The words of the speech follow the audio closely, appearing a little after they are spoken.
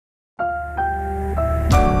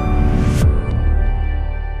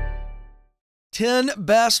10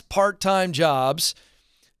 best part-time jobs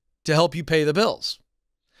to help you pay the bills.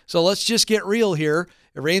 So let's just get real here.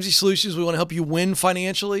 At Ramsey Solutions, we want to help you win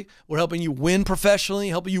financially. We're helping you win professionally,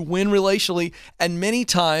 helping you win relationally. And many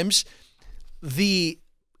times, the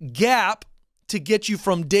gap to get you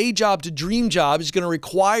from day job to dream job is going to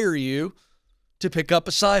require you to pick up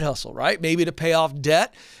a side hustle, right? Maybe to pay off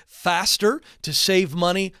debt faster, to save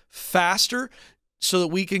money faster so that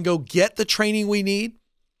we can go get the training we need,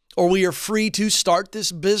 or we are free to start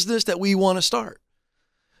this business that we want to start.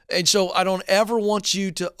 And so I don't ever want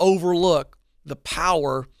you to overlook the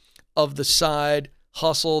power of the side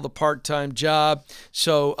hustle, the part-time job.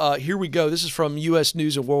 So here we go. This is from U.S.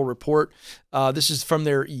 News and World Report. This is from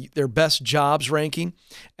their best jobs ranking.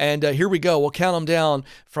 And here we go. We'll count them down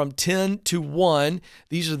from 10 to 1.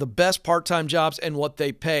 These are the best part-time jobs and what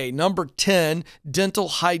they pay. Number 10, dental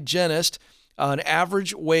hygienist, an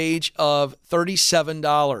average wage of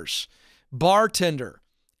 $37. Bartender,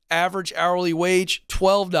 average hourly wage,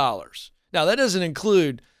 $12. Now, that doesn't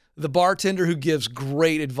include the bartender who gives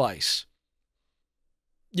great advice.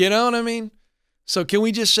 You know what I mean? So can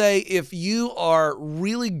we just say, if you are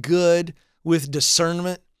really good with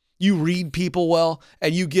discernment, you read people well,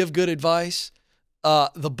 and you give good advice,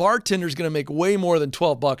 the bartender is going to make way more than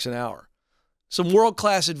 $12 an hour. Some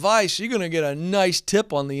world-class advice, you're going to get a nice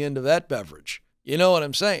tip on the end of that beverage. You know what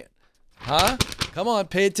I'm saying? Huh? Come on,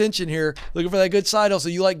 pay attention here. Looking for that good side hustle.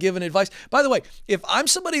 You like giving advice. By the way, if I'm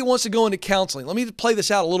somebody who wants to go into counseling, let me play this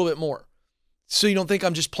out a little bit more so you don't think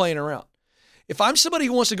I'm just playing around. If I'm somebody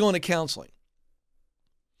who wants to go into counseling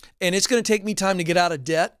and it's going to take me time to get out of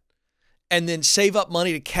debt and then save up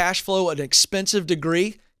money to cash flow an expensive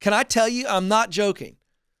degree, can I tell you, I'm not joking.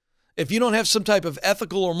 If you don't have some type of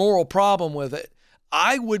ethical or moral problem with it,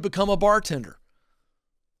 I would become a bartender,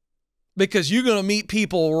 because you're going to meet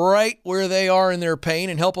people right where they are in their pain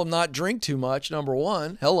and help them not drink too much, number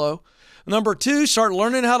one. Hello. Number two, start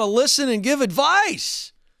learning how to listen and give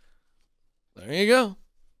advice. There you go.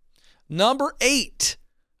 Number 8,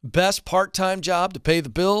 best part-time job to pay the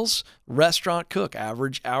bills, restaurant cook,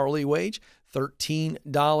 average hourly wage,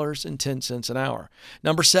 $13.10 an hour.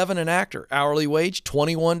 Number 7, an actor, hourly wage,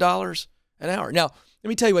 $21 an hour. Now, let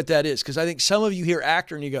me tell you what that is, because I think some of you hear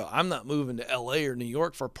actor and you go, I'm not moving to LA or New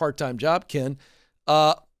York for a part-time job, Ken.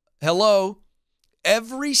 Hello.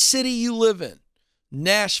 Every city you live in,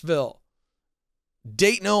 Nashville,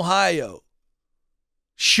 Dayton, Ohio,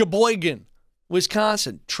 Sheboygan,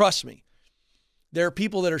 Wisconsin, trust me, there are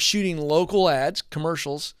people that are shooting local ads,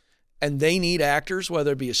 commercials, and they need actors,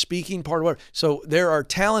 whether it be a speaking part or whatever. So there are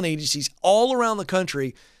talent agencies all around the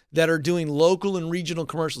country that are doing local and regional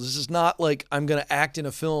commercials. This is not like I'm going to act in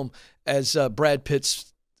a film as Brad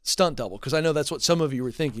Pitt's stunt double, because I know that's what some of you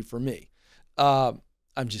were thinking for me. I'm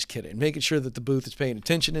just kidding. Making sure that the booth is paying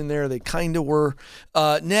attention in there. They kind of were.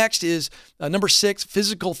 Next is number 6,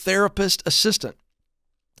 physical therapist assistant.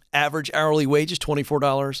 Average hourly wage is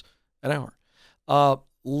 $24 an hour.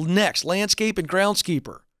 Next, landscape and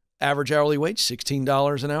groundskeeper. Average hourly wage,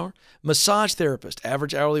 $16 an hour. Massage therapist.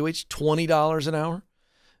 Average hourly wage, $20 an hour.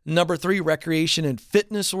 Number 3, recreation and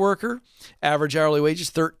fitness worker. Average hourly wage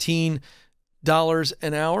is $13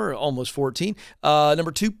 an hour, almost 14.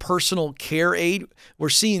 Number 2, personal care aide. We're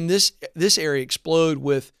seeing this area explode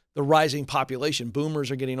with the rising population.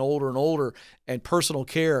 Boomers are getting older and older, and personal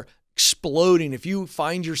care exploding. If you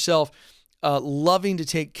find yourself loving to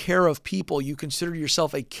take care of people, you consider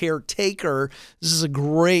yourself a caretaker, this is a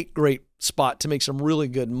great, great spot to make some really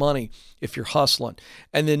good money if you're hustling.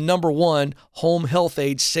 And then number 1, home health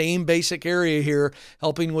aide, same basic area here,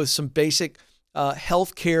 helping with some basic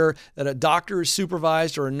health care that a doctor is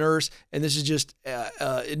supervised or a nurse. And this is just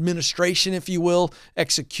administration, if you will,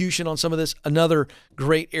 execution on some of this. Another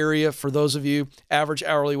great area for those of you. Average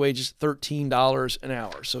hourly wage is $13 an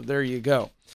hour. So there you go.